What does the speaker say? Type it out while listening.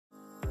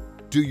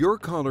Do your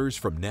colors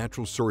from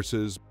natural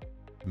sources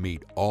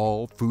meet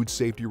all food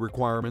safety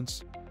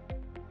requirements?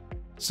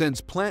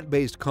 Since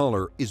plant-based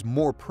color is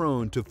more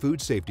prone to food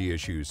safety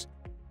issues,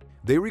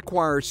 they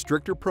require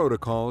stricter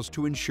protocols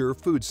to ensure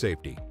food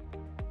safety.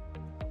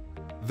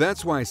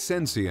 That's why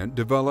Sensient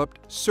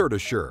developed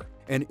CertiSure,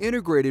 an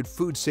integrated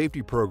food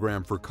safety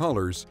program for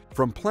colors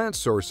from plant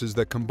sources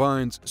that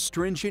combines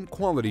stringent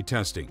quality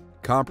testing,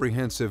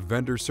 comprehensive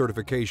vendor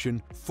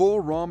certification, full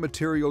raw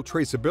material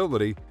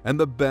traceability, and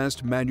the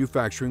best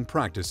manufacturing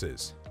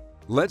practices.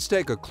 Let's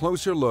take a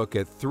closer look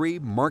at 3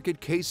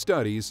 market case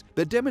studies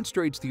that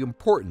demonstrates the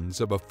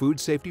importance of a food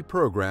safety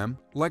program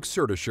like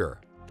CertiSure.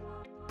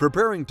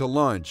 Preparing to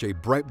launch a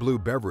bright blue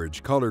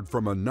beverage colored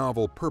from a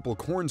novel purple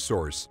corn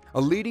source,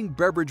 a leading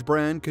beverage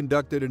brand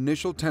conducted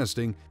initial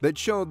testing that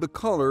showed the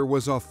color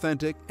was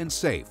authentic and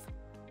safe.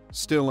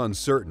 Still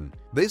uncertain,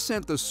 they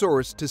sent the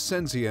source to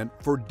Sensient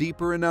for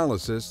deeper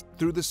analysis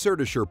through the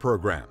CertiSure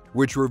program,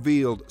 which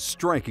revealed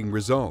striking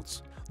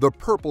results. The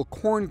purple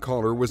corn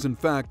color was in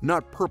fact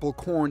not purple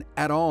corn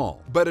at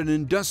all, but an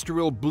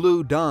industrial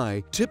blue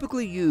dye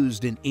typically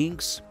used in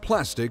inks,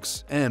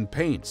 plastics, and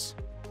paints.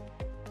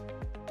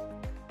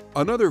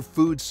 Another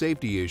food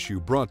safety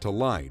issue brought to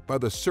light by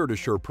the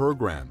CertiSure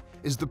program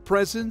is the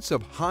presence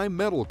of high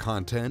metal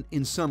content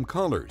in some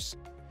colors.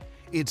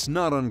 It's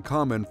not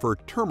uncommon for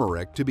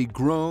turmeric to be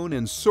grown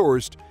and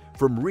sourced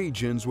from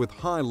regions with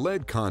high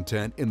lead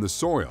content in the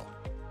soil.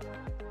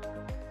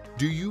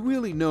 Do you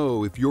really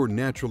know if your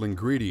natural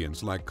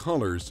ingredients like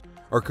colors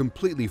are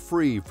completely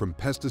free from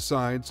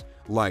pesticides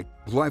like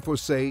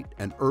glyphosate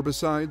and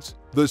herbicides?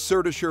 The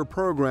CertiSure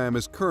program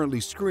is currently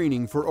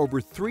screening for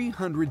over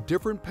 300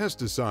 different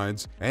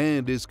pesticides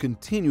and is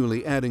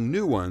continually adding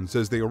new ones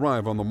as they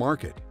arrive on the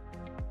market.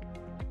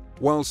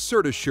 While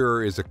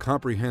CertiSure is a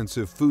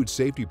comprehensive food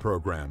safety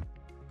program,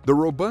 the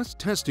robust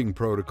testing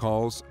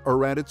protocols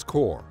are at its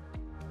core.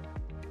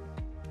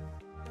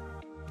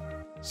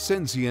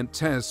 Sensient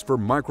tests for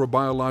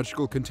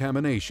microbiological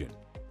contamination,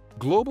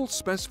 global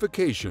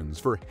specifications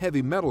for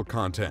heavy metal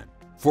content,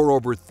 for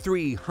over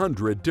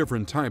 300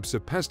 different types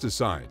of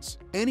pesticides,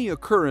 any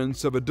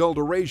occurrence of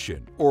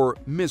adulteration or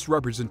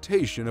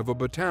misrepresentation of a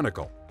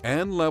botanical,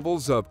 and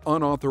levels of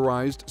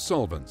unauthorized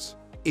solvents.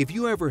 If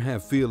you ever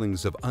have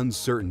feelings of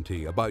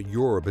uncertainty about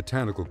your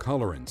botanical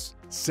colorants,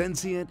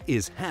 Sensient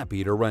is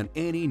happy to run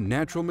any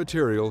natural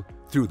material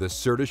through the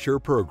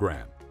CertiSure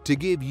program to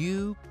give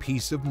you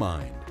peace of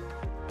mind.